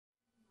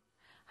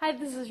Hi,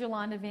 this is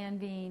Yolanda Van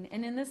Veen,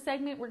 and in this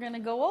segment we're going to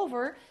go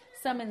over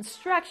some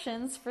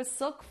instructions for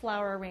silk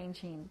flower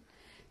arranging.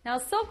 Now,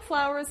 silk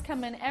flowers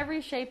come in every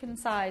shape and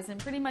size,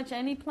 and pretty much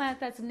any plant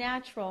that's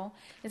natural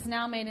is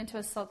now made into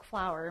a silk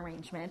flower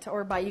arrangement,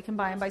 or you can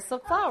buy them by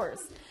Silk Flowers.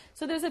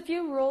 So there's a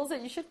few rules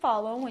that you should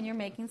follow when you're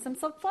making some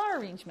silk flower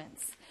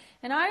arrangements.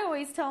 And I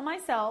always tell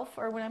myself,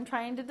 or when I'm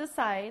trying to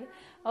decide,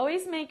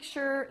 always make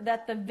sure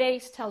that the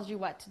vase tells you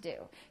what to do.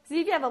 See,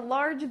 if you have a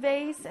large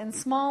vase and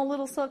small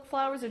little silk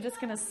flowers, they're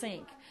just going to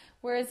sink.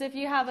 Whereas if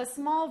you have a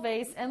small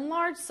vase and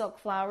large silk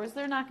flowers,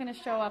 they're not going to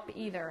show up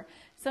either.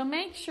 So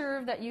make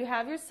sure that you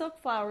have your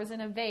silk flowers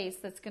in a vase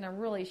that's going to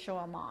really show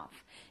them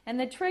off. And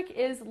the trick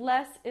is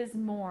less is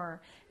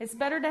more. It's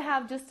better to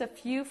have just a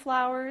few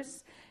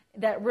flowers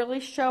that really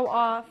show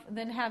off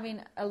than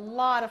having a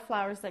lot of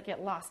flowers that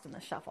get lost in the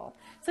shuffle.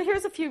 So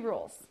here's a few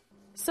rules.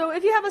 So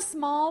if you have a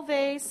small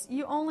vase,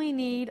 you only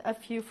need a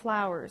few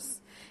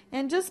flowers.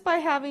 And just by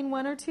having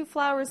one or two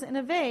flowers in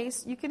a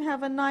vase, you can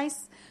have a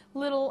nice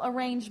little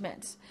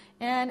arrangement.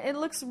 And it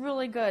looks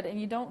really good, and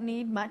you don't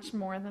need much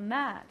more than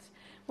that.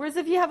 Whereas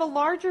if you have a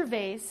larger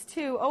vase,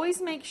 too,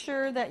 always make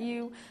sure that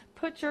you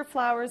put your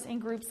flowers in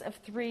groups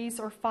of 3s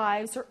or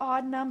 5s or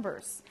odd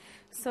numbers.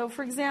 So,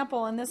 for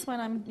example, in this one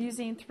I'm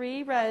using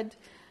 3 red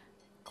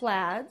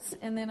glads,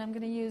 and then I'm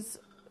going to use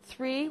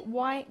 3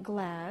 white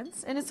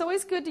glads. And it's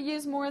always good to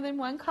use more than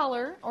one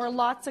color or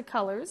lots of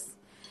colors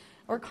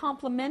or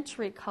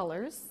complementary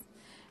colors,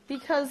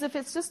 because if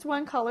it's just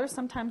one color,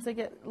 sometimes they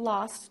get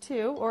lost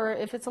too, or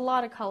if it's a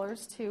lot of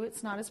colors too,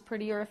 it's not as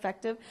pretty or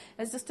effective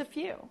as just a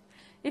few.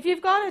 If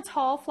you've got a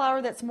tall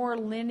flower that's more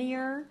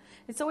linear,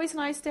 it's always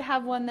nice to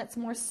have one that's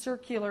more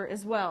circular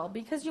as well,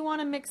 because you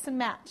want to mix and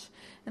match.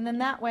 And then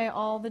that way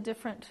all the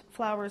different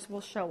flowers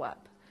will show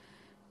up.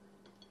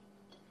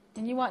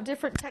 And you want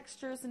different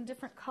textures and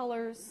different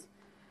colors.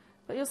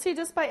 But you'll see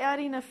just by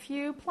adding a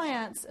few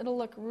plants, it'll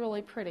look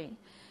really pretty.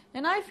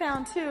 And I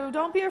found too,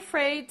 don't be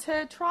afraid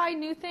to try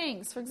new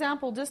things. For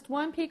example, just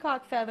one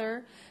peacock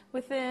feather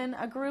within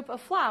a group of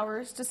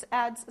flowers just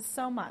adds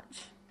so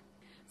much.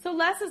 So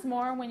less is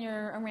more when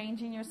you're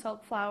arranging your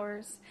silk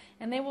flowers,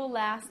 and they will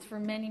last for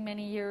many,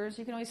 many years.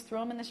 You can always throw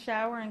them in the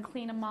shower and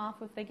clean them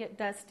off if they get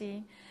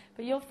dusty.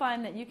 But you'll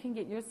find that you can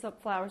get your silk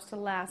flowers to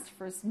last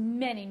for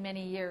many,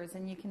 many years,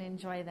 and you can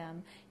enjoy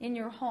them in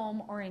your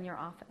home or in your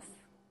office.